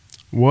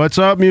What's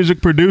up,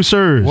 music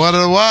producers? What?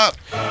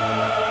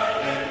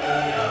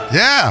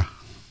 Yeah.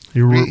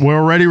 We're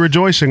already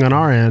rejoicing on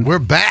our end. We're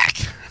back.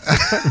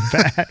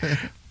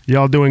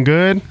 Y'all doing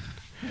good?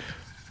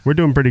 We're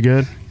doing pretty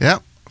good.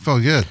 Yep.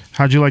 Felt good.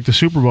 How'd you like the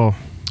Super Bowl?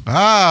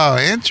 Oh,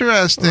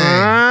 interesting.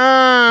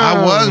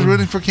 I was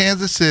rooting for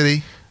Kansas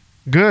City.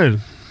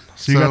 Good.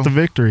 So you got the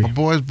victory. My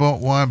boys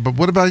both won. But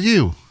what about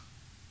you?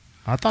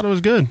 I thought it was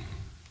good.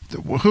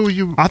 Who are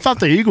you? I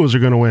thought the Eagles are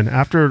going to win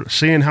after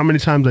seeing how many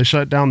times they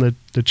shut down the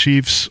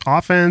Chiefs'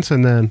 offense,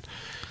 and then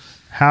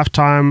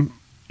halftime,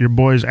 your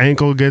boy's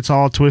ankle gets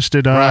all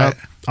twisted up.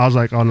 Right. I was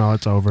like, oh, no,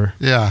 it's over.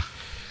 Yeah.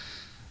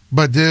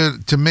 But,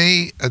 dude, to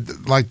me,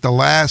 like the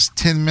last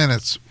 10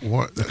 minutes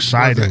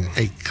exciting.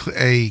 Was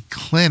a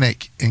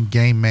clinic in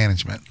game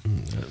management.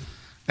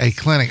 A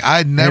clinic.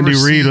 I'd never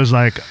Andy Reid was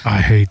like,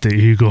 I hate the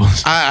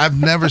Eagles. I've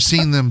never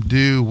seen them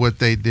do what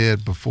they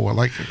did before.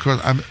 Like, of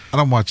course, I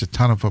don't watch a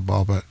ton of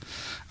football, but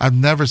I've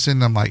never seen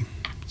them, like,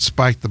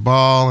 spike the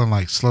ball and,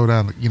 like, slow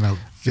down,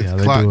 get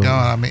the clock going.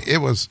 I mean, it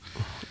was...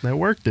 They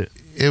worked it.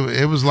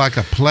 It was like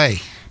a play.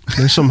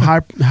 There's some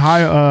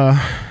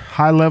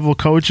high-level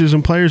coaches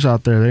and players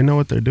out there. They know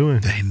what they're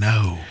doing. They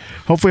know.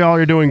 Hopefully all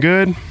are doing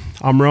good.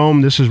 I'm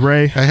Rome. This is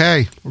Ray.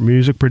 Hey. We're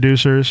music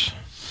producers.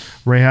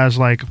 Ray has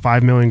like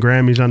 5 million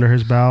Grammys under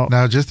his belt.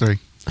 No, just 3.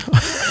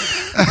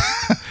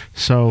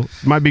 So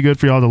it might be good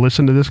for y'all to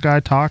listen to this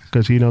guy talk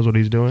because he knows what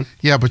he's doing.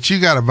 Yeah, but you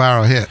got a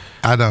viral hit.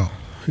 I don't.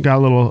 Got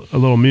a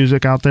little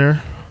music out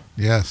there.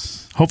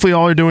 Yes. Hopefully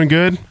all are doing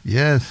good.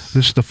 Yes.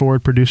 This is the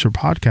Forward Producer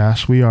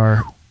Podcast. We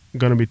are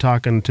going to be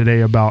talking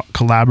today about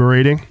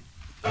collaborating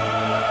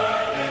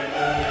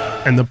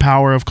and the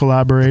power of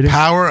collaborating.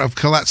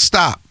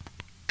 Stop.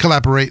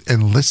 Collaborate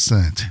and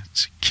listen.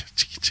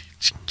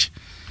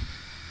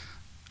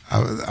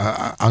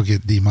 I'll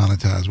get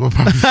demonetized. We'll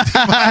probably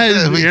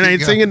You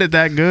ain't singing it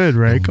that good,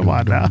 Ray. Come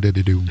on now.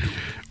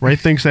 Ray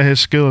thinks that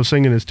his skill of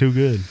singing is too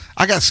good.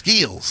 I got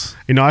skills.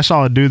 I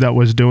saw a dude that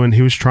was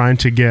trying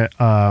to get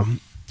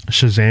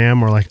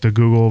Shazam or like the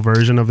Google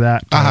version of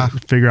that to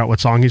figure out what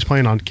song he's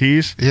playing on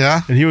keys.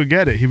 Yeah. And he would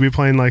get it. He'd be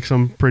playing like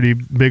some pretty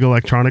big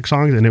electronic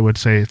songs and it would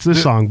say, it's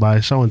this song by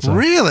so-and-so.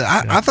 Really?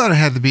 I thought it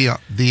had to be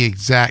the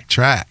exact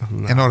track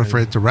in order for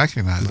it to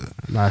recognize it.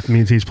 That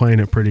means he's playing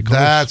it pretty close.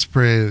 That's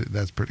pretty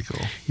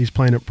cool. He's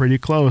playing it pretty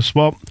close.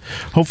 Well,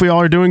 hopefully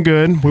y'all are doing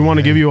good. We want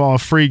to give you all a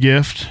free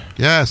gift.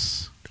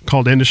 Yes.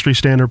 Called Industry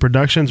Standard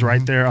Productions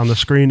right there on the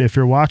screen if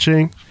you're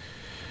watching.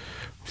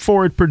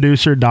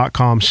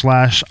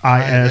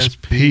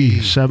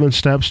 forwardproducer.com/ISP. 7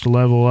 steps to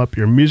level up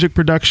your music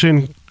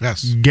production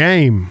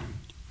game.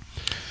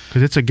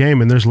 Because it's a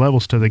game and there's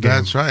levels to the game.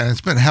 That's right. And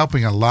it's been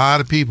helping a lot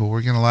of people.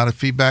 We're getting a lot of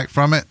feedback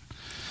from it.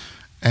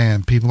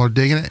 And people are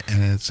digging it.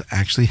 And it's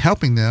actually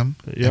helping them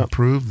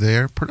improve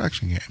their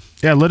production game.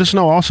 Yeah, let us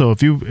know also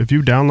if you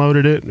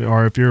downloaded it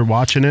or if you're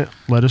watching it.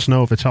 Let us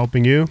know if it's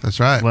helping you. That's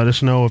right. Let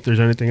us know if there's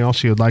anything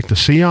else you'd like to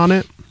see on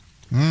it.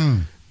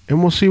 And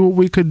we'll see what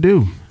we could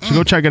do. So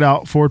go check it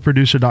out,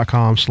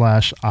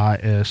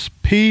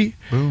 forwardproducer.com/ISP.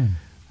 Boom.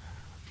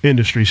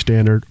 Industry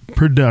Standard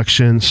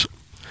Productions.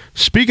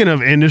 Speaking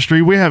of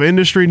industry, we have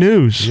industry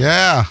news.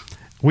 Yeah.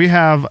 We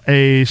have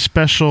a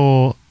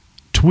special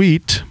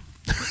tweet,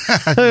 which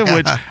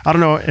I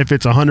don't know if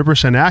it's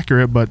 100%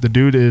 accurate, but the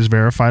dude is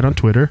verified on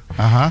Twitter.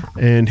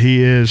 And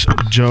he is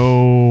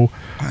Joe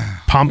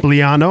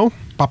Pompliano.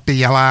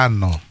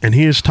 And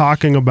he is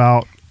talking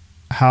about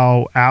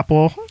how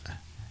Apple...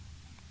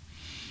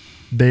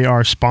 They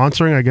are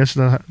sponsoring, I guess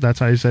that's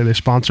how you say, they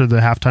sponsored the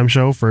halftime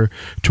show for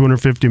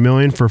 $250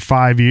 million for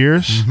 5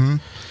 years.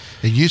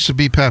 It used to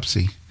be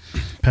Pepsi.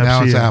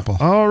 Now it's Apple.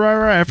 Oh,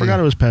 right. I forgot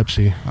it was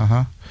Pepsi.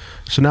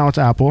 So now it's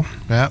Apple.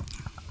 Yep.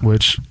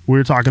 Which we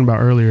were talking about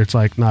earlier. It's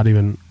like not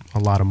even a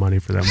lot of money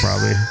for them,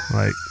 probably.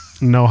 Like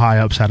no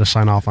high-ups had to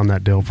sign off on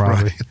that deal,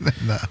 probably.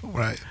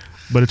 Right.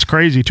 But it's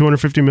crazy.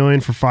 $250 million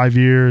for 5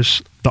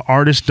 years. The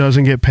artist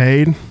doesn't get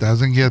paid.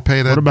 Doesn't get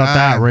paid. What about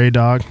that, Ray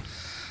Dog?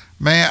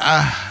 Man,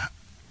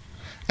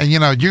 and you're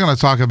going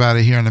to talk about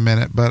it here in a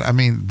minute, but I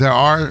mean, there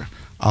are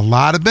a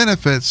lot of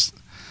benefits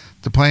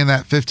to playing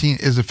that 15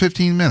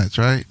 minutes,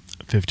 right?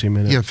 15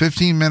 minutes. Yeah,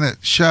 15-minute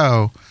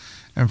show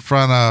in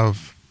front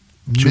of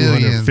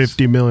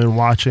 250 million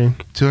watching.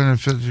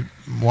 250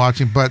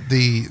 watching, but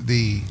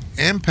the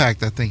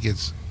impact, I think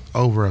it's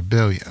over 1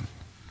 billion.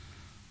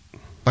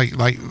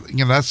 Like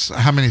that's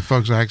how many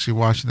folks are actually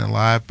watching it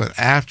live, but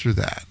after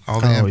that,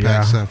 all the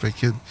impact stuff, it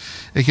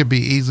could be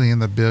easily in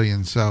the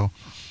billions. So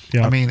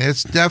I mean,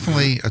 it's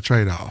definitely a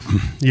trade-off.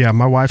 Yeah,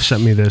 my wife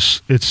sent me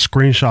this. It's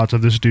screenshots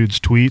of this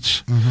dude's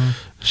tweets.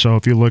 So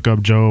if you look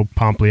up Joe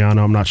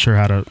Pompliano, I'm not sure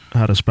how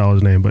to spell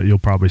his name, but you'll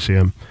probably see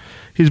him.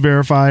 He's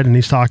verified, and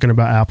he's talking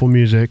about Apple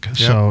Music.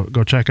 So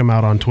go check him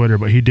out on Twitter.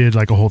 But he did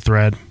like a whole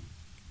thread.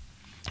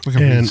 We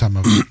can read some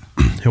of it.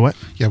 What?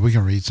 Yeah, we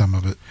can read some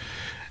of it.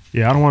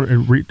 Yeah, I don't want to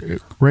read.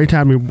 Ray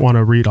had me want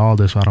to read all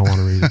this, but I don't want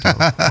to read it.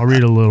 I'll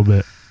read a little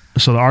bit.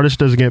 So the artist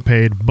doesn't get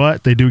paid,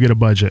 but they do get a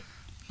budget.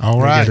 All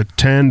They right. get a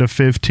 $10 to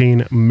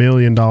 $15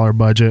 million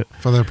budget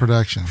For their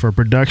production. for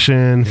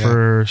production, Yeah.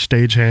 for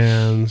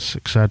stagehands,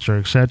 et cetera,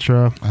 et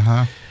cetera.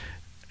 Uh-huh.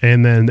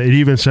 And then it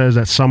even says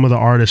that some of the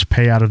artists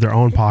pay out of their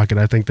own pocket.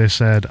 I think they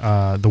said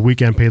The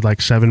Weeknd paid like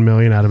 $7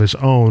 million out of his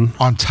own,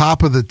 On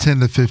top of the 10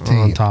 to 15.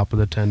 on top of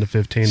the 10 to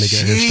 15 to get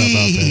his stuff out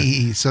there.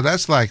 Jeez. So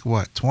that's like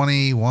what,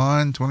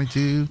 21,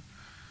 22?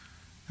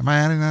 Am I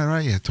adding that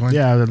right? Yeah, 20.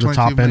 Yeah, the 22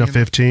 top end million. of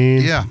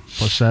 15 Yeah.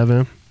 plus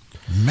 7.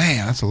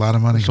 Man, that's a lot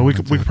of money. So we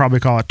going could into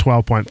probably call it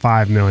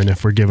 12.5 million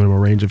if we're giving them a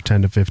range of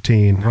 10 to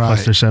 15 Right.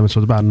 plus their 7,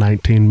 so it's about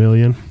 19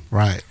 million. it.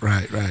 Right.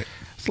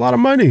 It's a lot of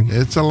money.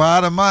 It's a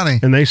lot of money.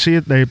 And they see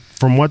it. They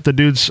from what the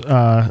dude's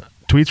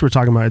tweets were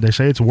talking about, they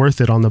say it's worth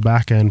it on the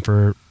back end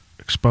for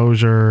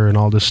exposure and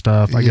all this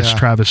stuff. I guess Yeah.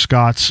 Travis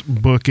Scott's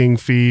booking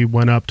fee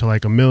went up to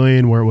like $1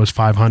 million, where it was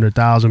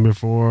 500,000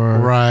 before.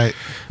 Right.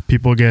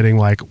 People getting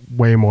like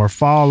way more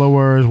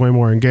followers, way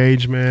more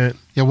engagement.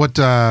 Yeah, what's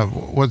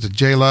it,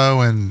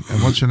 J-Lo and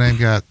what's her name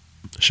got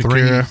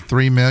Shakira.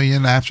 3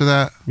 million after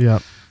that?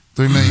 Yep.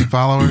 3 million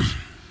followers?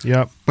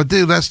 Yep. But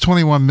dude, that's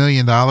 $21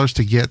 million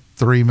to get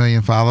 3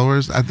 million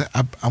followers.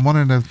 I'm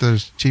wondering if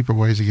there's cheaper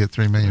ways to get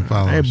 3 million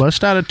followers. Hey,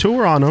 bust out a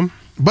tour on them.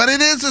 But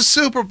it is a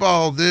Super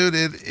Bowl, dude.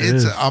 It's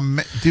is.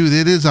 Dude,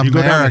 it is You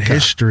go down in America.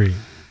 history.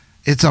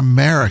 It's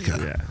America.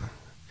 Yeah.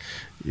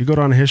 You go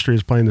down in history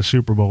as playing the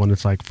Super Bowl, and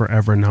it's like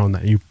forever known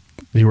that you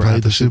were Played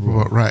at the Super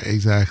Bowl. Right,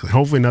 exactly.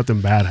 Hopefully nothing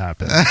bad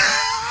happened.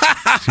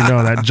 You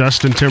know, that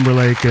Justin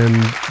Timberlake and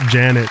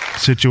Janet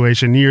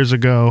situation years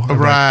ago.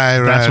 Right,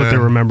 That's what right. they're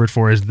remembered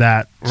for, is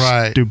that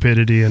Right.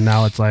 stupidity. And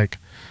now it's like,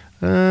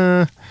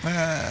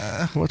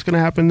 what's going to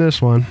happen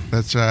this one?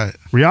 That's right.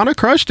 Rihanna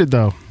crushed it,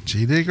 though.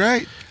 She did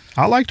great.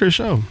 I liked her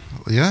show.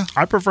 Yeah.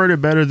 I preferred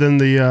it better than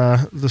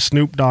the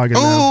Snoop Dogg and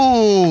them.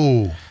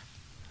 Oh,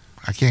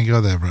 I can't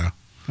go there, bro.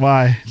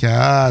 Why?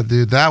 God,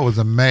 dude, that was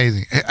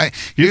amazing.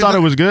 You thought it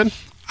was good?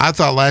 I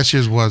thought last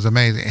year's was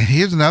amazing. And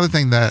here's another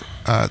thing that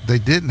they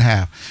didn't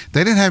have.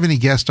 They didn't have any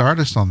guest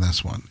artists on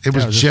this one. It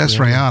was just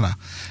Rihanna.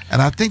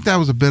 And I think that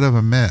was a bit of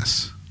a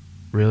miss.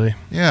 Really?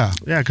 Yeah.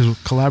 Yeah, because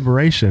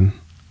collaboration.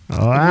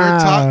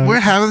 Wow.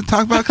 We're having to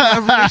talk about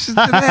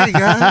collaborations today,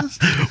 guys.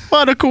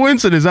 What a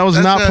coincidence. That was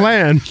That's not it.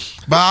 planned.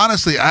 But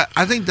honestly,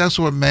 I think that's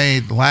what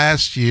made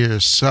last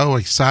year so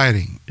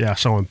exciting. Yeah,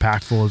 so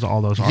impactful as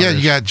all those artists. Yeah,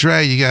 you got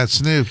Dre, you got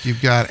Snoop,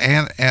 you've got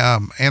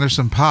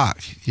Anderson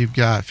 .Paak, you've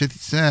got 50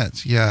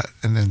 Cent, yeah,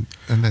 and then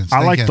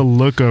I like Sneakin'. the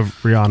look of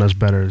Rihanna's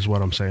better, is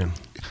what I'm saying.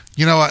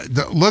 You know what?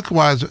 The look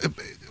wise,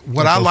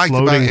 what Like I those liked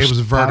about floating it was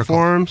vertical.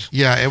 platforms.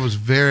 Yeah, it was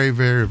very,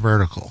 very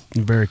vertical,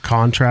 Very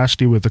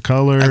contrasty with the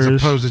colors. as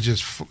opposed to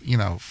just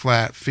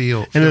flat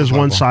field. And it was field level.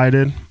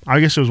 one-sided. I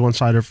guess it was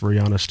one-sided for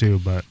Rihanna's too,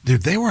 but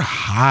Dude, they were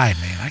high,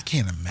 man. I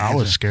can't imagine. I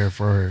was scared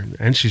for her.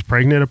 And she's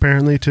pregnant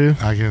apparently too.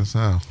 I guess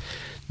so.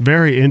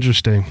 Very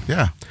interesting.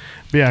 Yeah.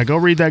 But yeah, go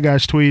read that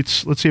guy's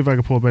tweets. Let's see if I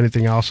can pull up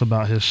anything else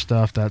about his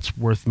stuff that's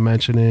worth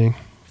mentioning.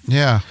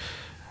 Yeah.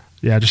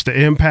 Yeah, just the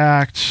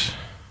impact.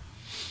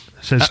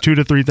 It says 2,000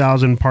 to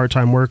 3,000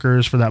 part-time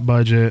workers for that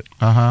budget.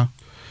 Uh-huh.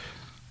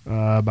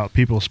 About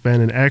people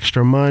spending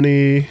extra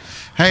money.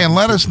 Hey, and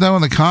let us know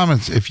in the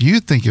comments if you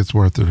think it's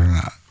worth it or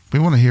not. We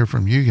want to hear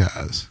from you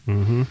guys.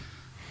 Mm-hmm.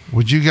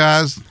 Would you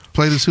guys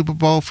play the Super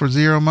Bowl for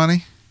zero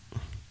money?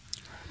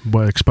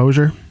 What,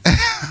 exposure?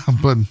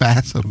 But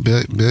massive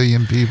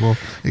billion people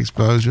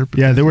exposure.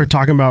 Yeah, they were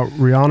talking about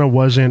Rihanna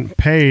wasn't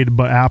paid,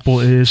 but Apple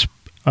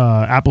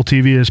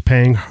TV is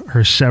paying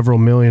her several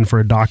million for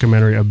a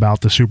documentary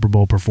about the Super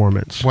Bowl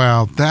performance.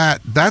 Well,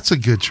 that's a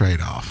good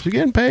trade-off. She's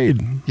getting paid.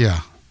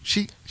 Yeah.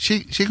 She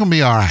gonna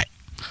be all right.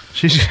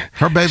 She's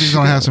Her baby's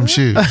gonna have some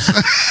shoes.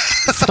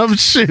 some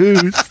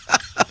shoes.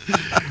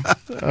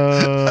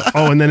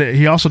 And then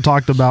he also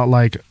talked about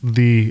like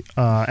the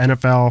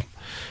NFL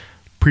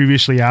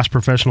previously asked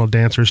professional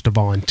dancers to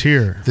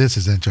volunteer, This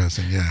is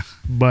interesting, yeah.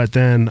 but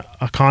then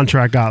a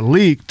contract got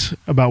leaked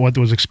about what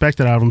was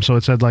expected out of them. So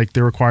it said like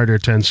they're required to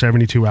attend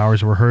 72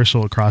 hours of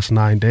rehearsal across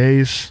 9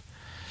 days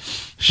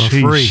For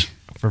free.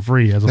 For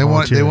free as a They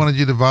volunteer. wanted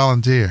you to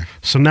volunteer.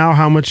 So now,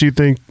 how much do you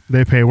think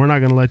they pay? We're not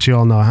going to let you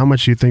all know. How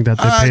much do you think that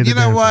they pay? You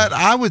know what?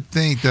 I would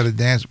think that a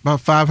dance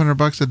about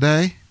 $500 a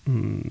day.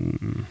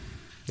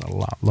 A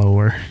lot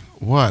lower.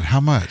 What? How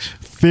much?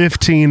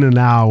 $15 an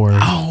hour.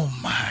 Oh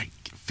my!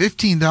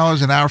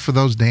 $15 an hour for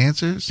those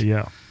dancers?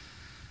 Yeah.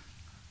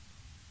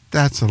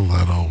 That's a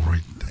little.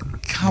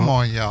 Come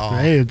on, y'all.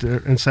 Hey,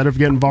 instead of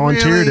getting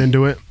volunteered Really?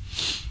 into it,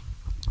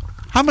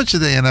 How much is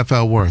the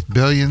NFL worth?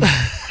 Billions?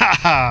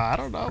 I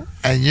don't know.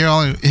 And you're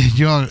only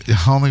going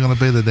to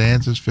pay the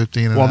dancers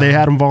 $15 an hour? Well, they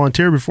had them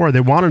volunteer before.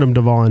 They wanted them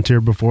to volunteer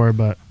before,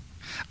 but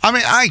I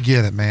mean, I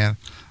get it, man.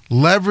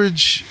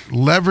 Leverage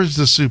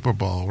the Super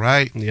Bowl,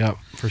 right? yep,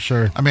 for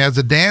sure. I mean, as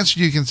a dancer,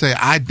 you can say,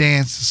 I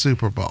danced the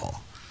Super Bowl.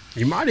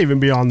 You might even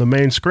be on the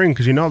main screen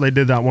because they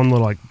did that one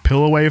little like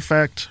pillow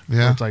effect. Yeah.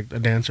 where it's like a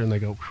dancer and they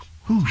go,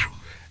 whoosh.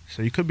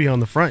 So you could be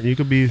on the front. You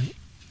could be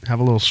have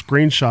a little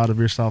screenshot of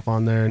yourself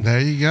on there. And there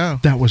you go.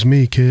 That was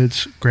me,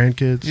 kids,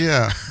 grandkids.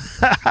 Yeah.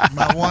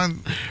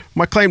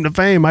 my claim to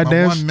fame. I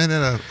danced 1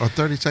 minute or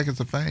 30 seconds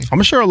of fame.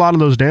 I'm sure a lot of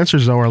those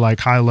dancers though are like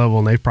high level,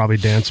 and they probably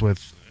dance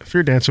with. If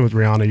you're dancing with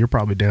Rihanna, you're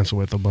probably dancing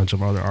with a bunch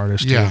of other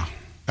artists. Yeah, too.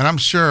 And I'm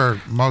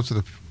sure most of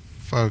the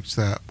folks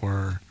that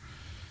were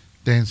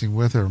dancing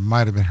with her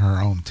might have been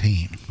her own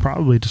team.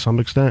 Probably to some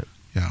extent.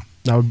 Yeah,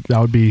 that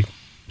would be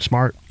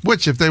smart.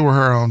 Which, if they were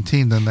her own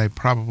team, then they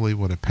probably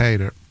would have paid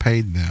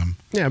them.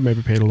 Yeah,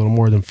 maybe paid a little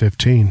more than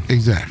 15.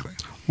 Exactly.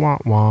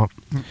 Womp womp.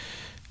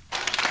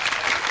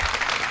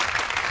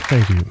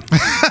 Thank you.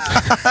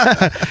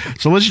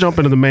 So let's jump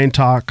into the main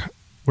talk.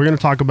 We're going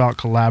to talk about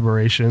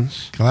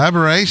collaborations.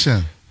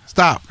 Collaboration.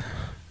 Stop.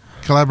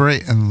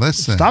 Collaborate and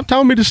listen. Stop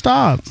telling me to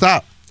stop.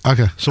 Stop.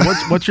 Okay. So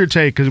what's your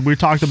take? Because we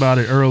talked about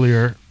it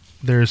earlier.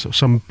 There's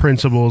some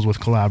principles with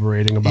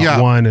collaborating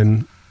about 1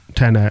 and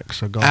 10x.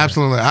 So go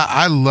Absolutely.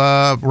 I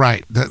love,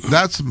 right.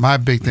 That's my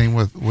big thing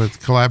with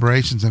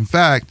collaborations. In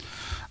fact,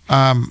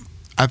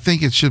 I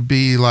think it should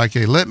be like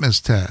a litmus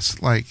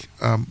test. Like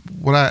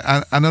what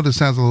I know this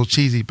sounds a little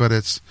cheesy, but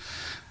it's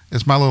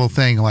my little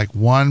thing. Like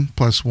 1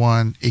 +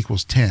 1 =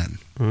 10.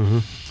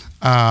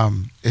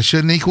 Mm-hmm. It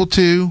shouldn't equal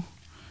 2.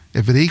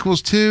 If it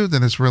equals 2,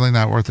 then it's really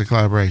not worth the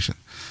collaboration.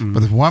 Mm-hmm.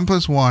 But if 1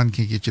 + 1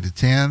 can get you to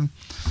 10,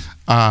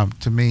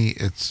 to me,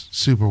 it's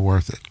super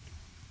worth it.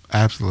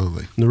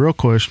 Absolutely. The real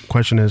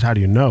question is, how do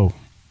you know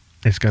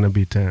it's going to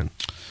be 10?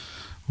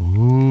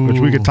 Ooh. Which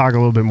we could talk a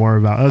little bit more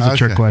about. That's a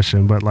trick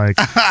question, but like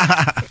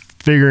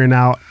figuring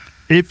out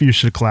if you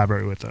should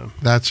collaborate with them.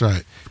 That's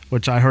right.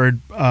 Which I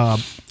heard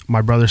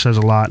my brother says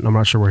a lot, and I'm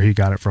not sure where he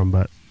got it from,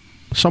 but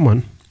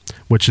someone,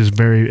 which is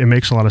it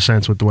makes a lot of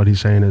sense with what he's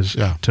saying, is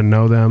to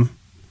know them,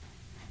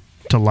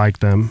 to like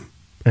them,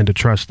 and to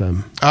trust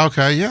them.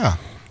 Okay, yeah.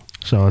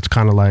 So it's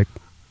kind of like,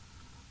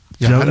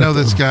 I know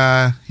this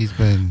guy.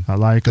 I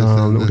like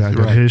him. We got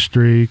good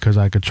history because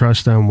I could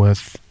trust them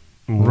with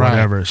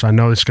whatever. Right. So I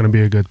know it's going to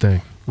be a good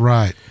thing.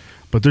 Right.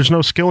 But there's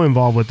no skill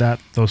involved with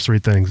those 3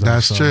 things. Though,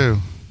 that's true.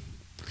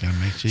 Gotta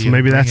make sure so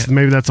maybe that's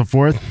a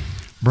 4th.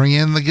 Bring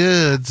in the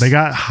goods. They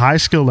got high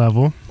skill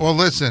level. Well,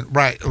 listen,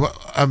 right.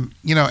 In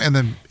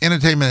the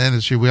entertainment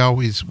industry, we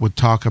always would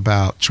talk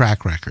about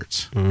track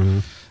records. Mm-hmm.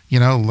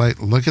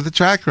 Look at the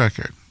track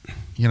record.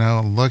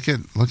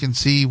 Look and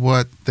see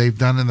what they've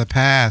done in the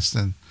past,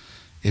 and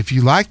if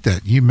you like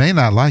that, you may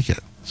not like it,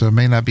 so it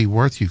may not be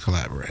worth you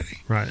collaborating.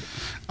 Right.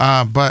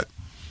 But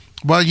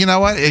you know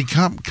what? It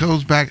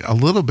goes back a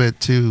little bit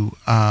to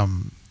how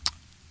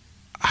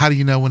do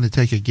you know when to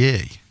take a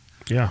gig?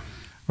 Yeah.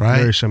 Right.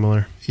 Very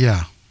similar.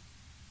 Yeah.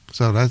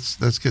 So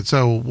that's good.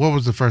 So what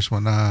was the first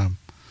one? The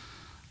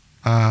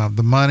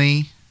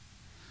money,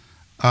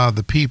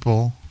 the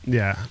people.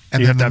 Yeah.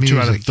 And you then have to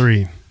have 2 out of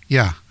 3.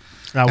 Yeah.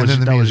 That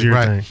was your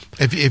thing.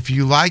 If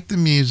you like the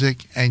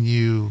music and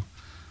you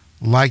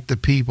like the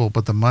people,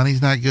 but the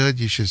money's not good,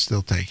 you should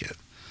still take it.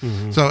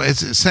 Mm-hmm. So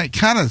it's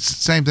kind of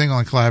same thing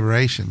on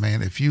collaboration,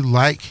 man. If you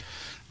like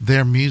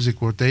their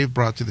music, what they've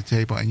brought to the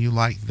table, and you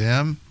like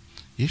them,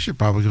 you should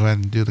probably go ahead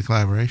and do the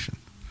collaboration.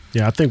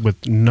 Yeah, I think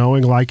with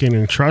knowing, liking,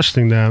 and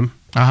trusting them,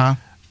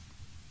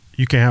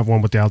 you can't have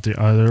one without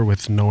the other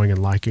with knowing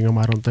and liking them,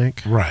 I don't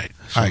think. Right.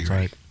 So I agree.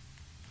 Like,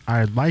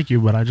 I like you,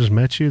 but I just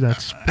met you.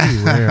 That's pretty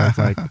rare. It's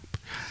like,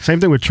 same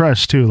thing with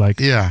trust, too. Like,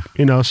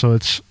 so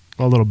it's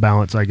a little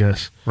balance, I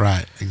guess.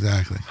 Right,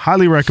 exactly.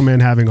 Highly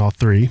recommend having all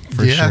 3 for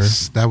sure.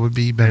 Yes, that would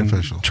be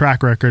beneficial. And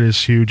track record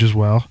is huge as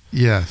well.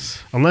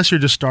 Yes. Unless you're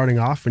just starting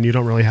off and you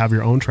don't really have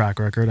your own track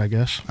record, I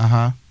guess.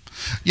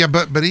 Yeah,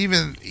 but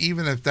even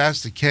if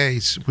that's the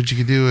case, what you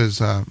could do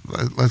is,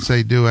 let's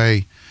say, do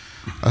a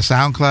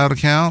SoundCloud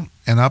account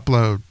and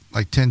upload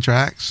like 10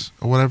 tracks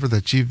or whatever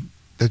that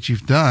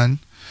you've done.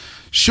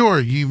 Sure,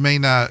 you may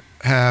not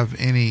have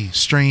any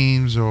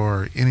streams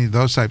or any of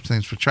those types of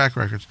things for track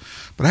records,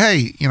 but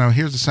hey,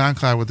 here's the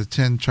SoundCloud with the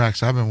 10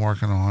 tracks I've been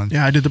working on.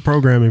 Yeah, I did the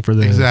programming for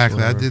this.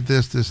 Exactly. I did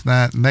this, and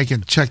that, and they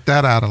can check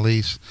that out at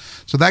least.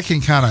 So that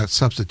can kind of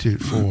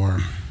substitute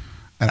for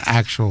an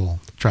actual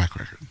track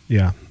record.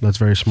 Yeah, that's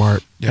very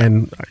smart. Yeah.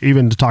 And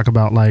even to talk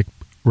about like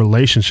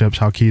relationships,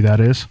 how key that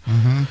is.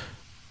 Mm-hmm.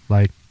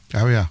 Like,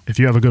 oh yeah, if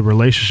you have a good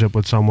relationship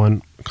with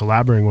someone,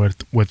 collaborating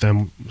with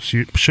them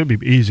should be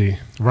easy.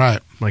 Right.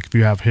 Like if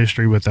you have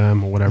history with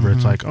them or whatever,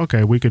 it's like,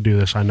 okay, we could do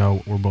this. I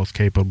know we're both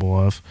capable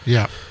of.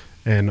 Yeah.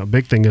 And a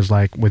big thing is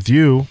like with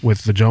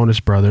the Jonas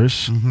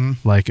Brothers,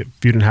 like if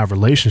you didn't have a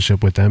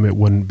relationship with them, it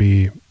wouldn't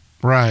be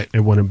right.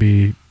 It wouldn't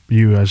be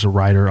you as a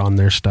writer on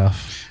their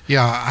stuff.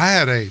 Yeah, I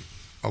had a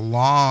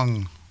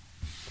long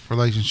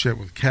relationship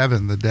with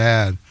Kevin, the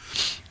dad.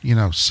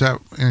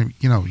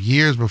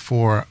 Years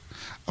before.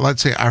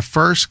 Let's say our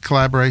first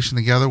collaboration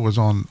together was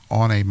on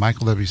a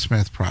Michael W.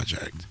 Smith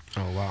project.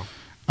 Oh wow!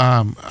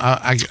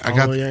 I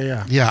got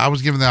I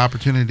was given the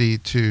opportunity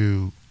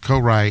to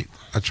co-write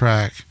a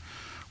track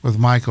with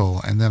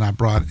Michael, and then I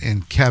brought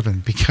in Kevin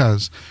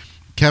because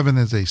Kevin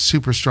is a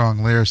super strong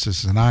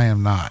lyricist, and I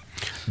am not.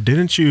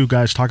 Didn't you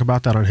guys talk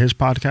about that on his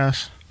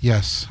podcast?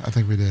 Yes, I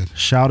think we did.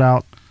 Shout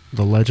out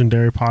the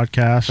legendary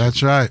podcast.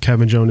 That's right.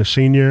 Kevin Jonas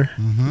Sr.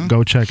 Mm-hmm.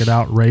 Go check it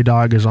out. Ray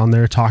Dog is on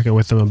there talking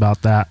with him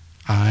about that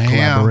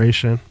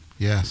collaboration.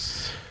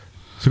 Yes.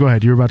 So go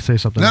ahead. You were about to say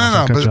something.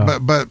 No.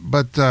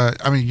 But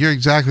I mean, you're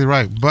exactly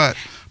right. But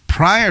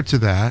prior to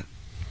that,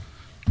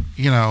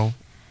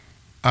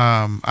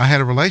 I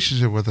had a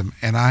relationship with him,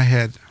 and I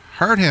had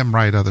heard him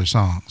write other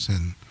songs,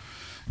 and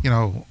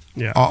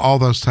all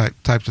those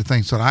types of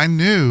things. So I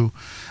knew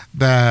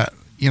that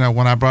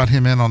when I brought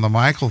him in on the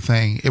Michael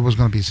thing, it was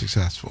going to be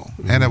successful,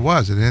 and it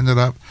was. It ended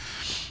up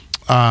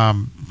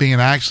being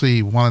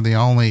actually one of the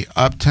only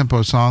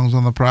up-tempo songs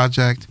on the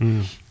project,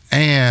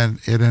 and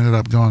it ended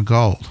up going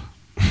gold,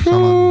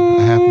 selling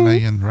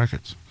 500,000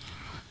 records.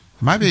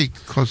 It might be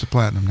close to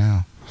platinum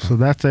now. So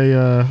that's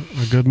a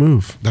good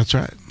move. That's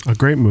right. A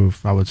great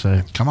move, I would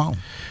say. Come on.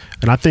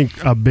 And I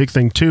think a big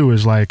thing too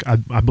is like I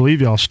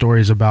believe y'all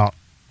stories about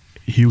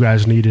you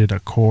guys needed a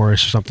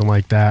chorus or something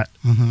like that,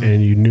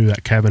 and you knew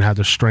that Kevin had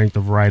the strength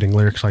of writing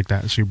lyrics like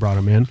that, so you brought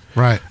him in.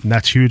 Right. And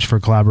that's huge for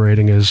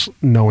collaborating, is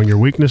knowing your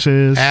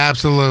weaknesses.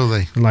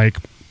 Absolutely. Like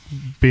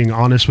being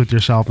honest with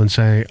yourself and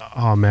saying,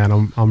 "Oh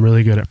man, I'm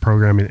really good at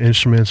programming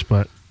instruments,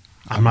 but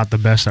I'm not the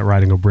best at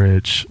writing a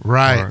bridge,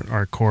 right,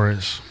 or a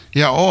chorus."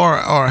 Yeah,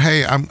 or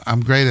hey,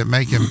 I'm great at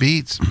making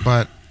beats,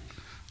 but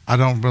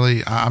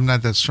I'm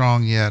not that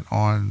strong yet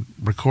on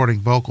recording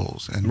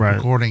vocals and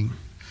recording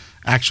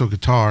actual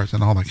guitars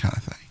and all that kind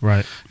of thing.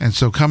 Right. And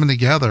so coming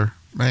together,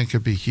 man,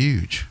 could be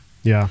huge.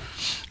 Yeah.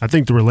 I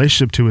think the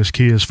relationship too is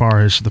key as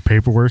far as the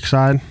paperwork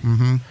side.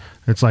 Mm-hmm.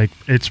 It's like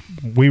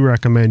we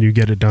recommend you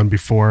get it done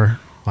before,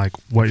 like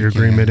what your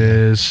agreement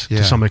is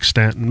to some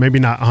extent. Maybe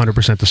not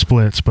 100% the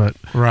splits, but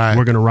we're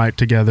going to write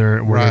together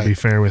and we're going to be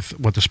fair with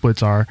what the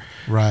splits are.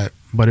 Right.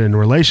 But in a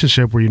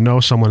relationship where you know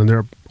someone and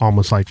they're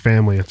almost like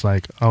family, it's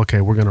like,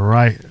 okay, we're going to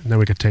write and then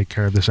we could take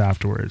care of this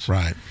afterwards.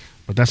 Right.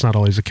 But that's not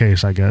always the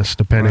case, I guess,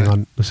 depending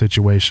on the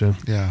situation.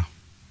 Yeah.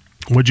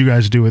 What'd you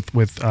guys do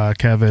with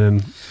Kevin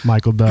and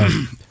Michael Duff?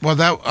 Well,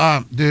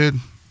 dude,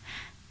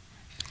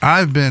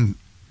 I've been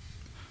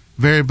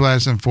very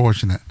blessed and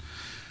fortunate.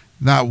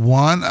 Not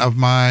one of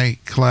my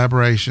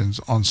collaborations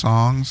on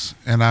songs,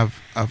 and I've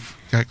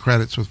got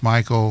credits with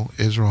Michael,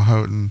 Israel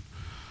Houghton,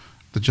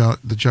 the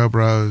Joe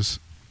Bros,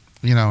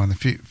 and a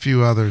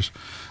few others.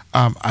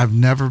 I've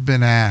never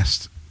been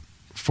asked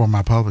for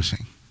my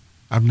publishing.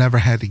 I've never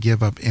had to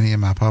give up any of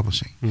my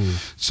publishing.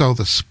 So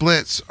the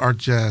splits are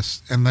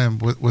just, and then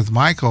with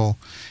Michael,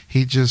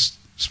 he just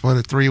split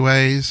it 3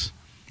 ways.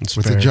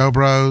 With the Joe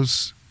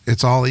Bros,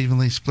 it's all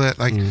evenly split.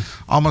 Like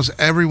almost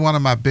every one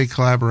of my big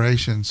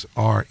collaborations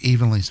are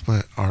evenly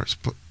split,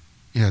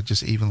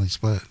 just evenly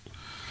split.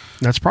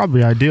 That's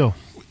probably ideal.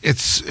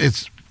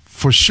 It's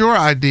for sure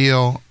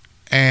ideal,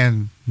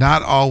 and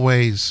not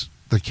always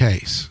the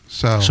case.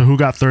 So who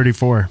got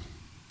 34?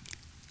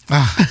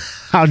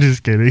 I'm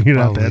just kidding. You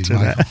don't have to answer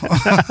that.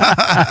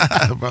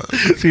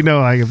 So,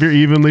 like if you're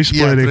evenly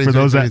splitting, for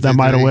those that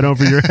might have went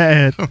over your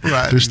head,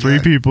 there's 3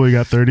 people. You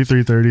got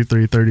 33,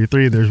 33,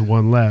 33. There's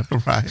 1 left.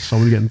 Right.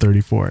 Someone getting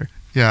 34.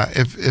 Yeah.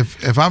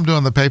 If I'm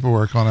doing the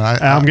paperwork on it,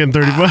 I'm getting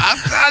 34.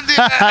 I did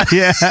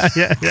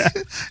that. yeah.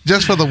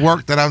 Just for the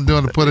work that I'm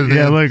doing to put it in.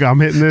 Yeah, look,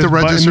 I'm hitting this to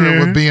register it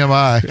with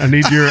BMI.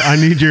 I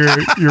need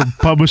your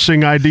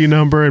publishing ID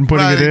number and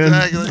putting it in.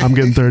 Exactly. I'm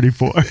getting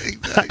 34.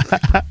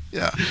 Exactly.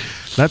 Yeah.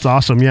 That's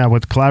awesome. Yeah,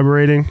 with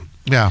collaborating.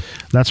 Yeah.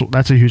 That's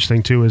a huge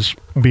thing too, is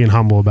being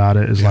humble about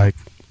it. Is like,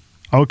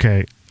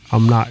 okay,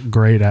 I'm not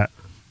great at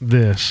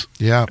this.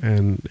 Yeah.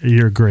 And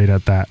you're great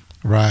at that.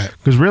 Right.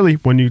 Because really,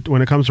 when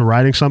it comes to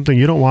writing something,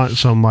 you don't want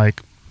some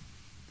like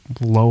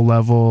low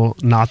level,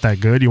 not that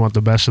good. You want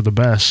the best of the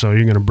best. So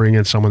you're going to bring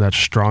in someone that's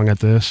strong at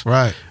this.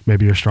 Right.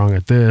 Maybe you're strong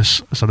at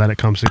this, so that it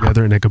comes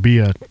together and it could be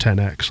a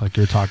 10x like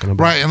you're talking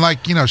about. Right. And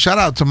like, shout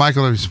out to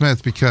Michael W.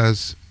 Smith,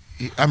 because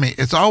I mean,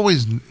 it's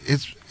always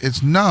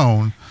it's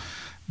known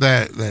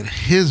that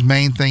his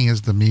main thing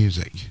is the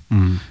music,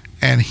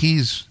 and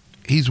he's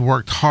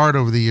worked hard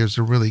over the years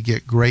to really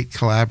get great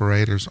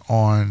collaborators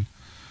on,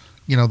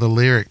 the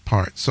lyric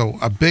part. So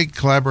a big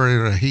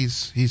collaborator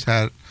he's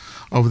had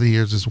over the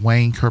years is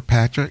Wayne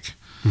Kirkpatrick.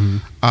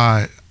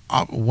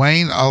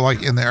 Wayne,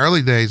 like in the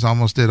early days,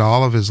 almost did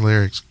all of his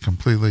lyrics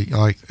completely,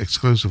 like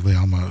exclusively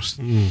almost.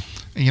 And,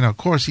 of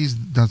course, he's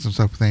done some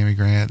stuff with Amy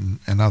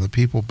Grant and other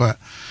people, but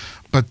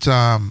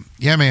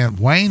yeah, man,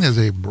 Wayne is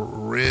a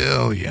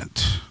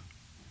brilliant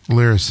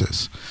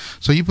lyricist.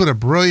 So you put a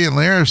brilliant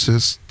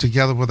lyricist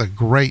together with a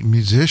great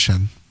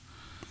musician,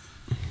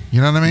 you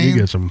know what I mean? You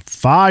get some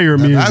fire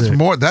music.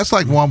 That's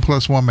like 1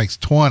 + 1 makes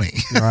 20.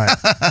 Right.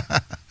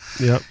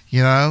 Yep.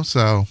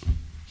 So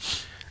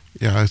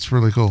yeah, it's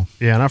really cool.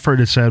 Yeah, and I've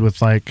heard it said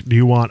with like, do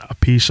you want a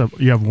piece of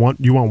you want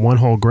one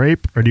whole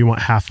grape, or do you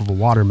want half of a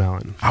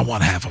watermelon? I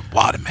want half a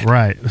watermelon.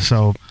 Right.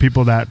 So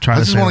people that try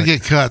to I just want to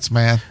get cuts,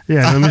 man.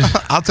 Yeah.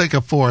 I'll take a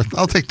fourth.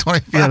 I'll take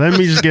 25. Yeah, let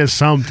me just get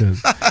something.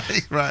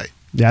 Right.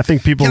 Yeah, I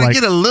think people Can like I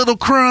get a little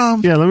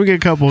crumb? Yeah, let me get a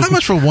couple. How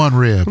much for one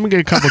rib? Let me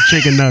get a couple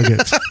chicken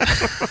nuggets.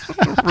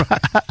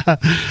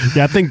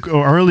 Yeah, I think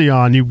early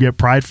on you get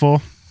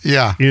prideful.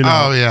 Yeah.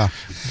 Oh yeah.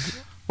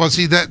 Well,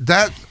 see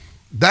that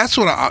that's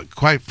what I,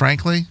 quite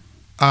frankly,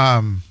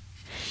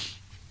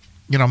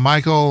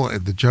 Michael,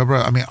 the Joe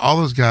Bro, all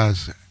those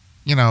guys,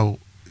 you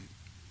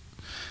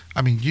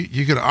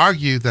could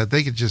argue that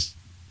they could just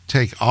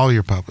take all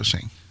your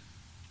publishing,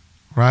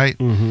 right?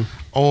 Mm-hmm.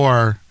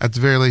 Or at the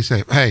very least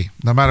say, hey,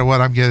 no matter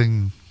what, I'm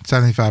getting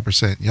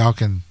 75%. Y'all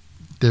can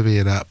divvy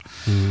it up.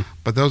 Mm-hmm.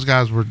 But those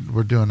guys were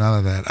doing none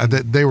of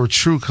that. They were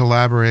true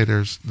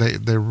collaborators.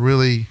 They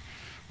really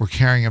were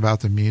caring about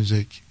the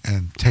music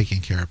and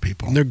taking care of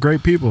people. They're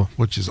great people,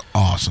 which is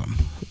awesome.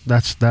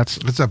 That's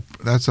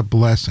a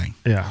blessing.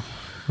 Yeah.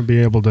 Be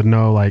able to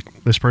know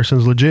like this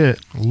person's legit.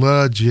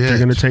 They're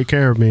going to take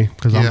care of me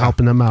because I'm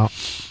helping them out.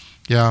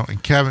 Yeah,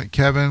 and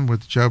Kevin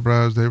with Joe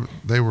Bros,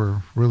 they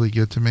were really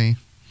good to me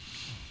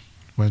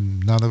when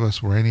none of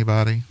us were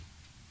anybody.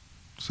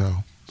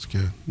 So it's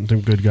good. They're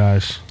good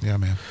guys. Yeah,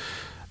 man.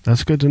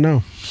 That's good to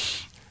know.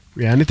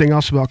 Yeah. Anything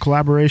else about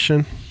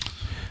collaboration?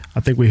 I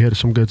think we hit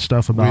some good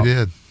stuff about. We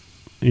did.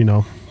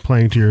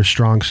 Playing to your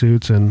strong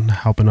suits and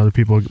helping other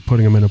people,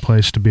 putting them in a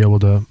place to be able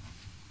to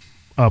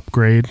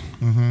upgrade.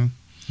 Mm-hmm.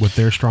 With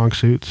their strong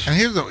suits. And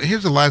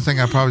here's the last thing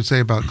I'd probably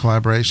say about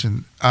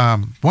collaboration.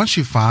 Once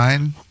you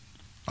find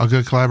a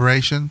good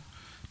collaboration,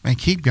 man,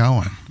 keep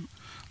going.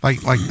 Like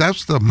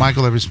that's the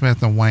Michael Everett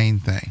Smith and Wayne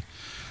thing.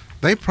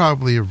 They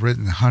probably have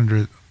written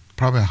 100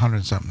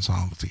 something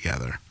songs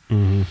together.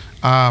 Mm-hmm.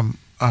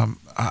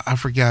 I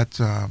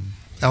forgot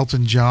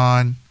Elton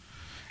John.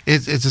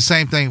 It's the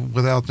same thing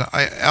with Elton.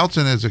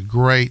 Elton is a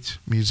great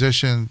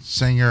musician,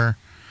 singer,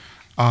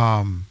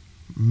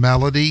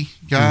 melody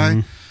guy.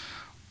 Mm-hmm.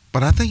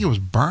 But I think it was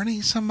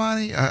Bernie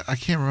somebody. I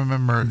can't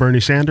remember.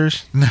 Bernie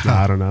Sanders? No,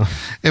 I don't know.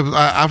 It was.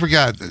 I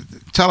forgot.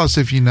 Tell us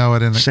if you know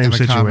it in the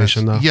situation, comments.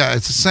 Though. Yeah,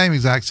 it's the same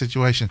exact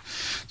situation.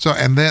 So,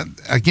 and then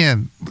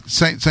again,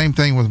 same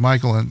thing with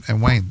Michael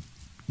and Wayne.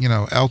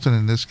 Elton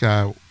and this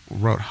guy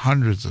wrote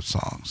hundreds of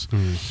songs.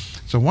 Mm.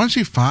 So once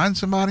you find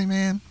somebody,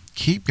 man,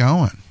 keep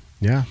going.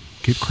 Yeah,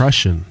 keep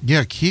crushing.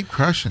 Yeah, keep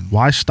crushing.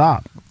 Why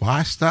stop?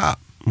 Why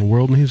stop? The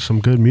world needs some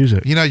good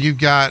music. You've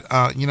got,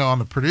 on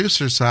the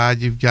producer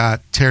side, you've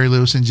got Terry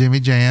Lewis and Jimmy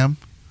Jam.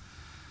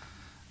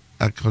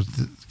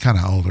 Kind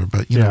of older,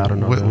 but I don't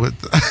know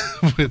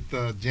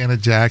with Janet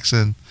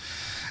Jackson.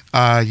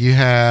 You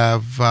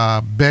have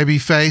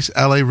Babyface,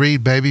 L.A.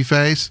 Reid,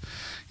 Babyface,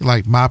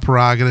 like My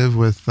Prerogative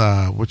with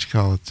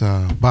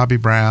Bobby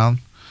Brown.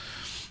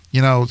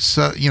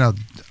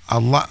 A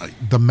lot.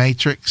 The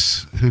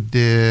Matrix, who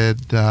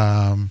did.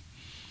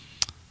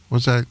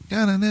 What's that?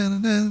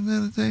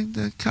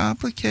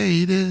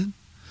 Complicated.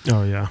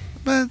 Oh, yeah.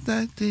 But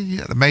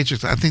the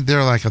Matrix, I think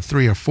they're like a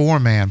 3 or 4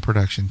 man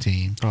production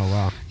team. Oh,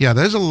 wow. Yeah,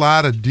 there's a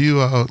lot of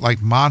duo,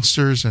 like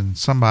Monsters and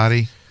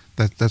somebody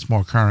that's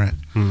more current.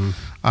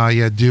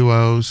 Mm-hmm.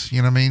 Duos, you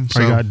know what I mean?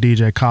 So you got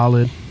DJ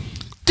Khaled.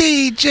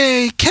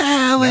 DJ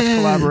Khaled. That's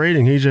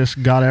collaborating. He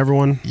just got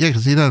everyone. Yeah,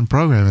 because he doesn't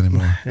program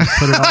anymore.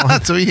 Put it all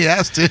on. So he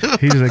has to.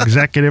 He's an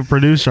executive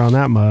producer on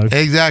that mug.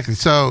 Exactly.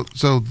 So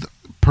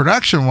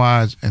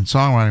production-wise and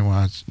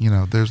songwriting-wise,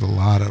 there's a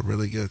lot of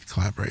really good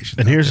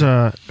collaboration. And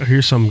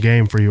here's some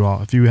game for you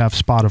all. If you have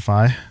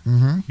Spotify,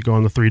 mm-hmm. you go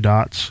on the 3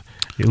 dots,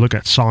 you look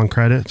at song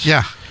credits.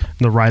 Yeah. And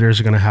the writers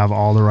are going to have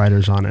all the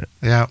writers on it.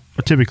 Yeah.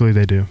 But typically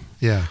they do.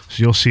 Yeah.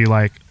 So you'll see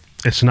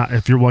it's not,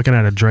 if you're looking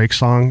at a Drake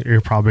song,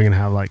 you're probably going to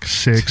have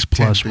 6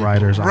 plus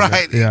writers on it.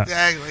 Right, yeah.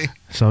 Exactly.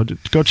 So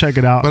go check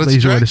it out. But it's a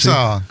Drake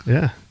song.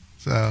 Yeah.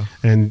 So,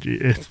 and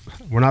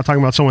we're not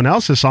talking about someone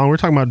else's song. We're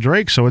talking about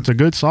Drake, so it's a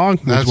good song.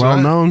 It's well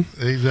known.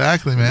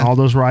 Exactly, man. All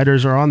those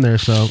writers are on there,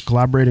 so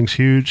collaborating's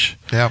huge.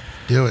 Yep.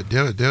 Do it.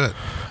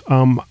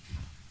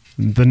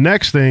 The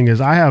next thing is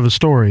I have a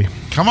story.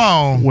 Come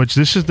on. Which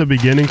this is the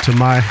beginning to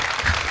my.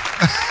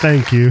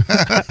 Thank you.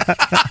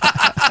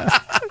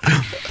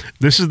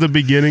 This is the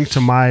beginning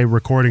to my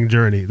recording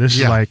journey. This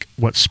is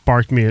what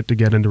sparked me to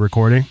get into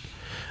recording.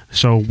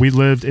 So we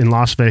lived in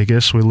Las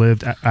Vegas. We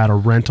lived at a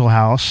rental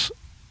house.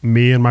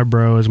 Me and my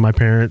bro as my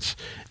parents,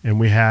 and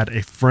we had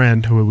a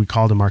friend who we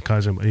called him our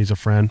cousin, but he's a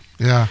friend.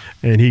 Yeah.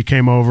 And he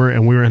came over,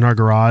 and we were in our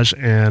garage,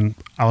 and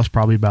I was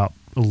probably about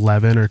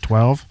 11 or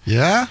 12.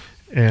 Yeah.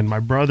 And my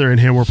brother and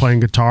him were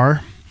playing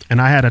guitar, and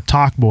I had a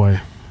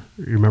Talkboy.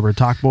 You remember a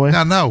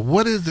Talkboy? No.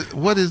 What is it?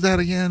 What is that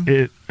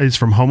again? It's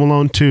from Home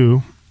Alone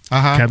 2.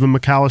 Uh-huh. Kevin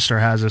McAllister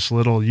has this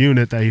little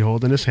unit that he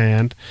holds in his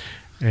hand,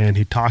 and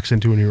he talks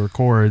into it and he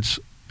records.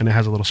 And it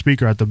has a little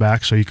speaker at the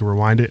back, so you can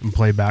rewind it and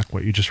play back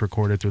what you just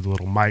recorded through the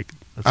little mic.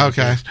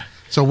 Okay.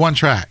 So one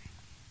track.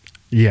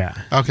 Yeah.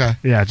 Okay.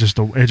 Yeah, it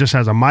just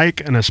has a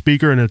mic and a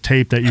speaker and a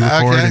tape that you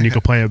record, and you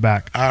can play it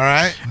back. All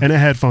right. And a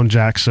headphone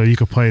jack, so you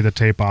can play the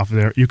tape off of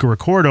there. You can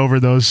record over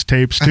those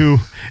tapes too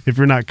if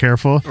you're not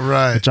careful.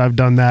 Right. Which I've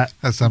done that.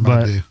 That's something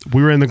I do.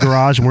 We were in the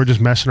garage and we're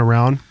just messing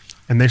around,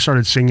 and they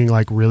started singing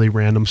really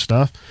random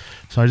stuff.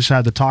 So I just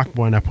had the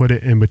Talkboy and I put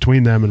it in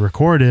between them and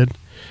recorded.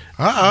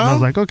 Uh-oh. And I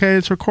was like, okay,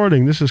 it's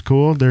recording. This is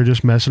cool. They're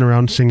just messing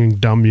around singing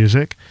dumb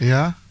music.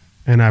 Yeah.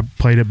 And I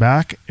played it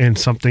back, and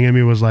something in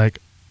me was like,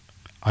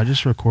 I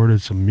just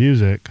recorded some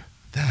music.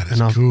 That is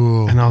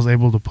cool. And I was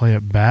able to play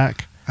it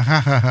back.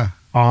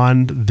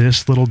 on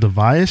this little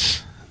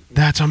device.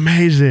 That's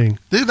amazing.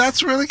 Dude,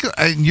 that's really cool.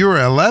 And you were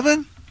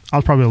 11? I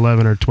was probably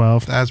 11 or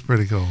 12. That's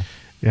pretty cool.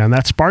 Yeah, and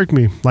that sparked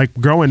me. Like,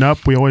 growing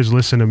up, we always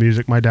listened to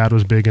music. My dad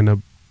was big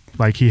into,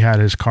 like, he had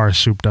his car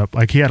souped up.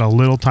 Like, he had a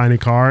little tiny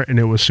car, and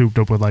it was souped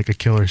up with, like, a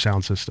killer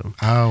sound system.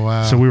 Oh,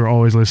 wow. So we were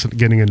always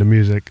getting into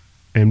music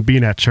and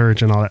being at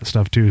church and all that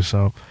stuff, too.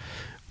 So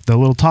the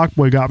little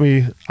Talkboy got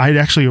me.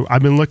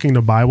 I've been looking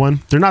to buy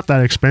one. They're not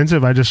that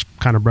expensive. I just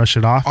kind of brush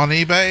it off. On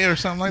eBay or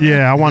something like that?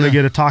 Yeah, I want to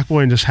get a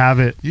Talkboy and just have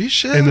it You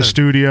should. in the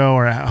studio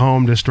or at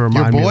home just to Your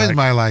remind me. boys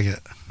might like it.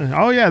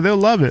 Oh, yeah, they'll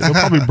love it. They'll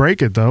probably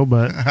break it, though,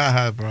 but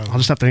Bro. I'll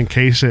just have to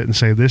encase it and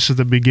say, this is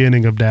the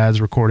beginning of Dad's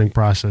recording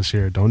process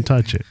here. Don't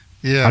touch it.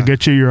 Yeah. I'll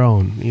get you your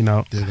own, you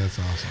know. Dude, that's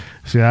awesome.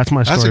 See, that's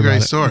my story. That's a great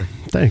about it. story.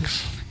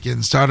 Thanks.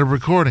 Getting started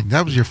recording.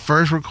 That was your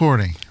first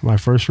recording. My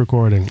first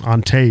recording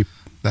on tape.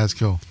 That's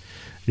cool.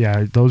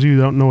 Yeah, those of you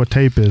who don't know what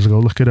tape is, go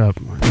look it up.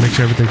 It makes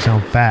everything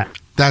sound fat.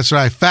 That's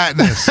right.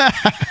 Fatness.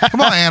 Come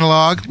on,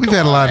 analog. We've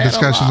had a lot of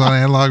discussions on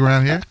analog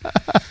around here.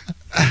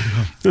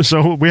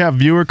 So we have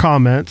viewer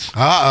comments.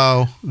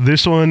 Uh-oh.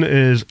 This one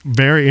is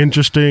very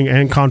interesting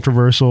and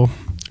controversial.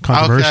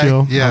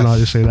 Controversial. Okay, yes. I don't know how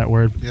to say that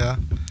word. Yeah.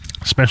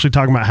 Especially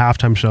talking about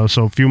halftime shows.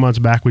 So a few months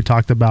back, we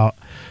talked about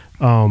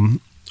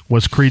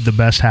was Creed the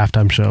best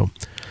halftime show.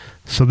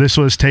 So this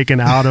was taken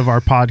out of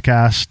our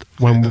podcast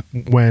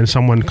when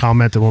someone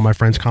commented, one of my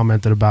friends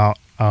commented about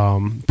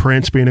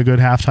Prince being a good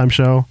halftime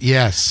show.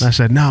 Yes. And I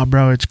said, no,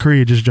 bro, it's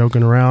Creed, just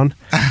joking around.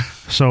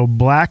 So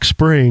Black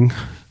Spring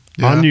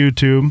on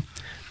YouTube,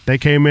 they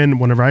came in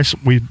whenever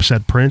we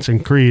said Prince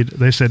and Creed,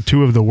 they said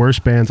two of the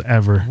worst bands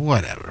ever.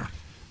 Whatever.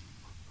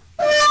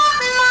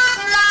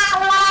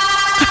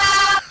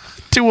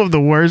 Two of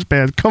the worst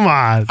bands. Come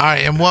on. All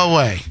right. In what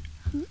way?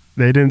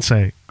 They didn't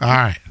say. All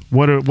right.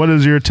 What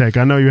is your take?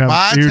 I know you have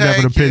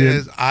an opinion.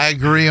 Is I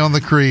agree on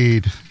the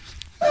Creed.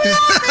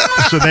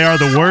 So they are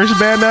the worst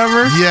band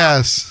ever?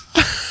 Yes.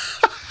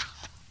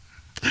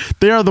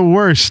 They are the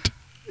worst.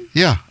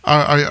 Yeah.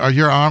 Are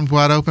your arms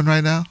wide open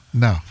right now?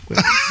 No.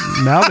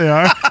 Now they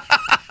are.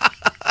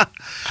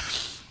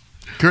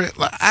 Great.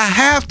 A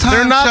halftime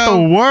They're not show,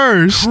 the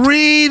worst.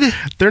 Creed.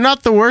 They're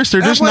not the worst.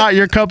 They're just not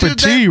your cup of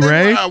tea, Ray.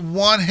 They were a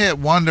one-hit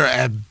wonder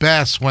at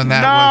best when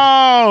that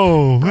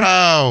was. No.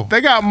 Bro.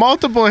 They got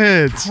multiple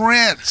hits.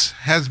 Prince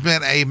has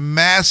been a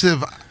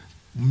massive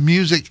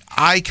music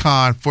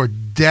icon for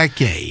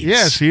decades.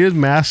 Yes, he is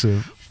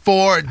massive.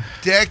 For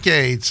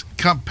decades.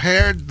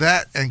 Comparing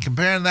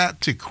that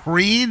to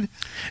Creed,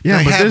 yeah,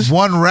 they but had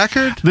one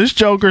record. This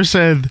joker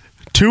said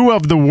two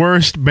of the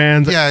worst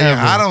bands ever.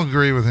 Yeah, I don't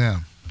agree with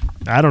him.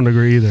 I don't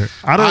agree either.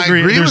 I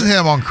agree with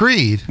him on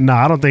Creed. No,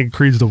 I don't think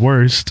Creed's the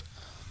worst.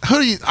 All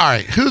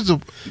right,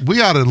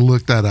 we ought to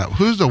look that up.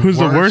 Who's the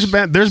worst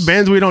band? There's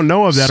bands we don't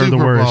know of that are the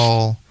worst.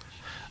 Bowl.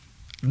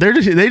 They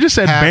just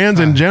said bands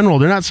in general.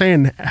 They're not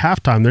saying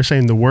halftime. They're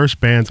saying the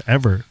worst bands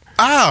ever.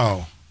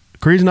 Oh.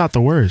 Creed's not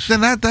the worst. Then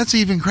that's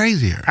even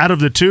crazier. Out of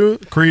the two,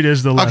 Creed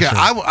is the lesser. Okay,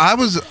 I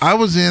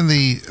was in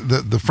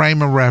the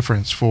frame of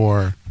reference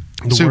for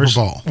the Super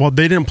Bowl. Well,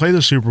 they didn't play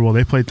the Super Bowl.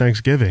 They played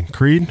Thanksgiving.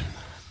 Creed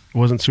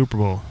wasn't Super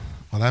Bowl.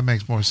 Well, that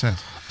makes more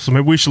sense. So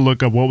maybe we should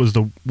look up what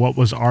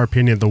was our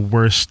opinion the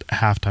worst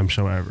halftime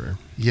show ever.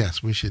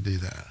 Yes, we should do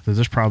that.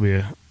 There's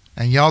probably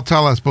and y'all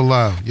tell us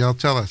below. Y'all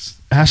tell us.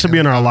 It has to be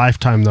in our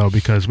lifetime though,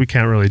 because we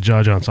can't really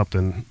judge on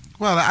something.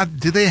 Well,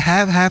 did they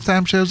have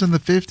halftime shows in the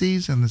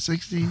 50s and the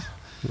 60s?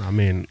 I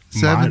mean,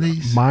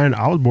 70s? Mine,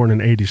 I was born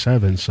in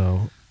 87,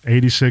 so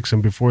 86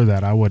 and before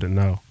that, I wouldn't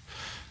know.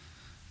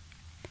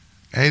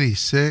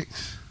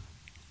 86?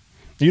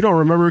 You don't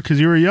remember because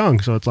you were young,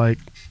 so it's like...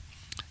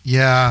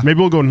 Yeah. Maybe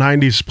we'll go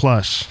 90s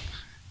plus.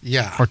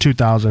 Yeah. Or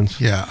 2000s.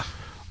 Yeah.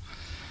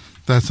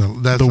 That's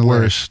the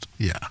worst.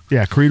 Yeah.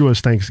 Yeah, Creed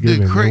was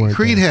Thanksgiving. Dude,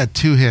 Creed had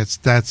two hits.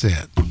 That's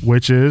it.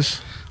 Which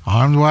is?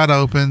 Arms Wide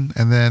Open,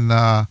 and then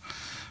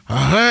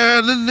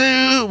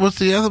what's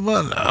the other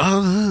one?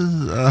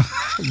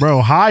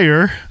 Bro,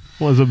 Higher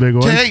was a big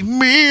one. Take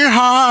me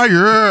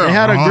higher. They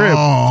had a grip.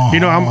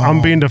 You know,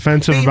 I'm being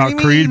defensive about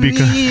Creed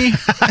because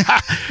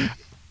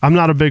I'm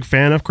not a big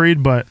fan of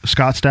Creed, but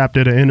Scott Stapp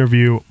did an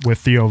interview with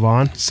Theo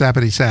Von.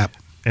 Sappity Sap.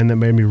 And that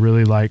made me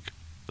really like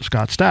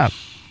Scott Stapp.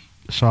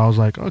 So I was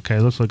like, okay,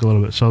 let's look a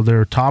little bit. So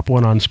their top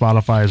one on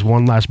Spotify is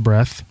One Last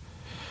Breath.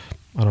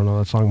 I don't know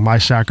that song. My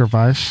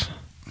Sacrifice.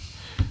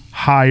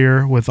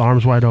 Higher with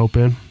Arms Wide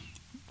Open.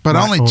 But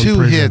only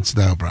two hits,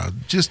 though, bro.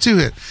 Just two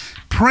hits.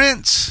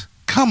 Prince,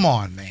 come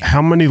on, man.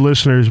 How many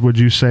listeners would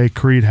you say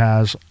Creed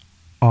has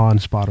on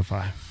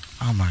Spotify?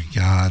 Oh, my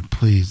God.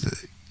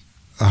 Please.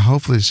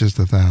 Hopefully it's just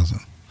 1,000.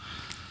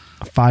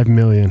 5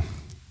 million.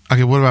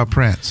 Okay, what about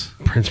Prince?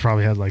 Prince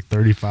probably had like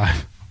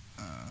 35.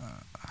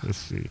 Let's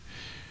see.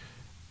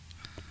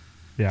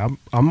 Yeah,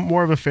 I'm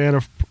more of a fan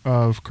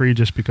of Creed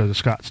just because of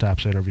Scott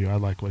Stapp's interview. I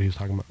like what he was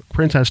talking about.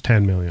 Prince has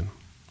 10 million.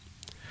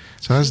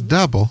 So that's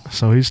double.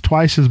 So he's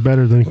twice as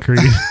better than Creed.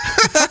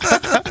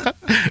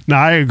 No,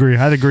 I agree.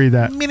 I'd agree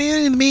that.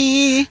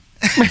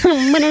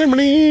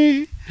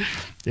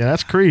 Yeah,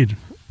 that's Creed.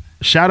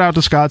 Shout out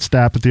to Scott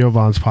Stapp at Theo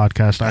Von's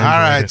podcast. All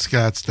right, it.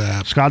 Scott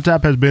Stapp. Scott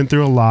Stapp has been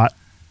through a lot.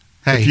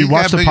 Hey, if you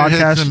watch the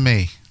podcast than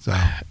me, so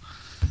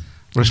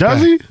respect.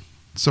 Does he?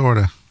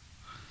 Sorta.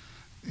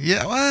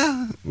 Yeah,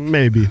 well,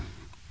 maybe.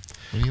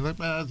 When you look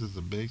back, it's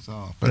a big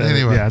song. But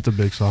anyway, yeah, it's a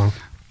big song.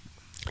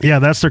 Yeah,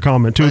 that's their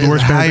comment. Two of the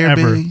worst bands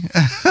ever.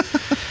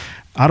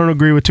 I don't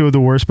agree with two of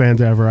the worst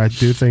bands ever. I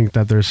do think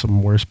that there's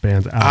some worse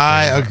bands out there.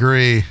 I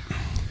agree.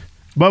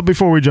 But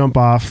before we jump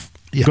off,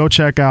 go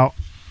check out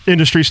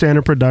Industry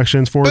Standard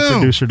Productions,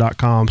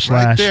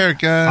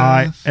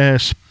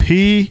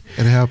 forwardproducer.com/ISP.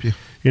 It'll help you.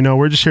 You know,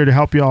 we're just here to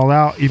help you all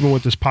out, even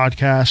with this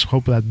podcast.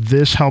 Hope that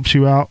this helps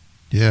you out.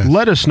 Yeah.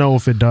 Let us know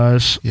if it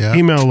does. Yeah.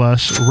 Email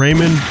us,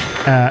 Raymond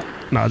at...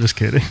 No, just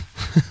kidding.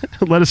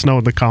 Let us know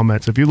in the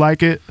comments. If you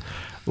like it,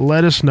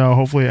 let us know.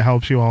 Hopefully it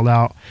helps you all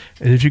out.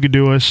 And if you could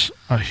do us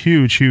a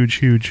huge, huge,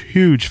 huge,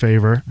 huge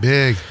favor.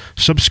 Big.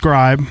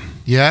 Subscribe.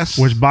 Yes.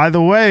 Which, by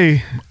the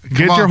way,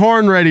 get your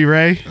horn ready,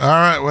 Ray. All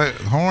right. Wait.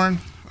 Horn?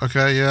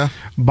 Okay, yeah.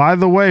 By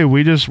the way,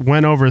 we just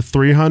went over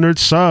 300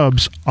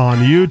 subs on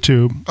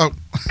YouTube. Oh.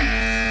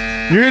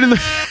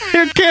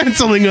 You're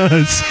canceling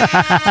us.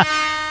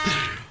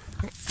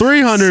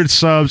 300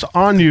 subs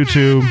on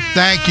YouTube.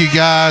 Thank you,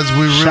 guys.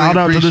 We really shout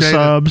out to the appreciate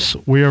subs.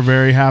 We are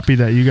very happy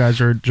that you guys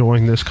are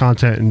enjoying this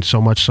content, and so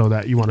much so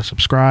that you want to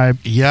subscribe.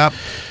 Yep.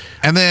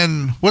 And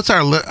then what's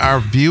our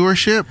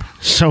viewership?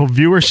 So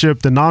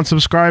viewership, the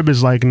non-subscribe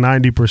is like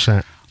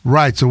 90%.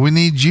 Right. So we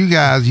need you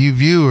guys, you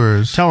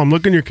viewers. Tell them.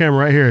 Look in your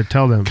camera right here.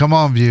 Tell them. Come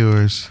on,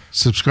 viewers.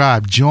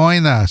 Subscribe.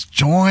 Join us.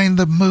 Join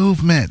the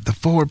movement, the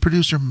Forward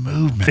Producer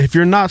movement. If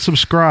you're not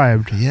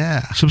subscribed,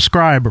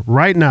 subscribe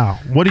right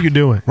now. What are you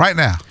doing? Right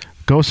now.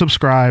 Go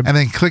subscribe. And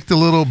then click the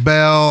little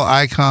bell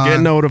icon. Get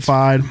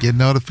notified. Get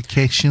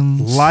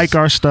notifications. Like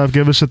our stuff.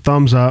 Give us a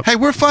thumbs up. Hey,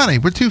 we're funny.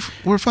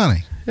 We're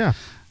funny. Yeah.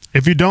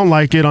 If you don't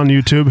like it on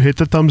YouTube, hit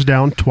the thumbs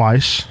down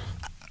twice.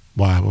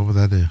 Why? What would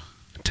that do?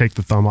 Take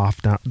the thumb off.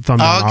 Thumb down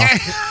off.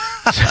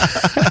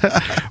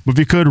 But if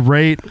you could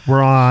rate,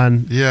 we're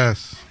on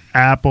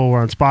Apple,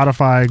 we're on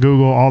Spotify,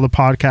 Google, all the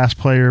podcast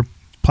player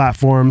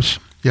platforms.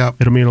 Yep.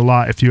 It'll mean a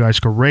lot if you guys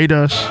could rate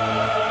us.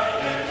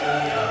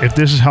 If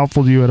this is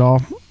helpful to you at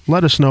all,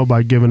 let us know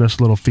by giving us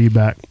a little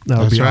feedback. That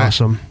would be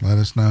awesome. Let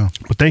us know.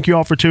 But thank you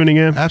all for tuning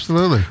in.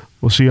 Absolutely.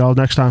 We'll see you all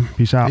next time.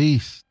 Peace out.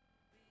 Peace.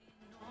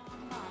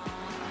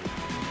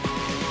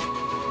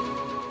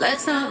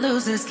 Let's not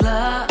lose this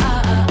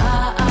love.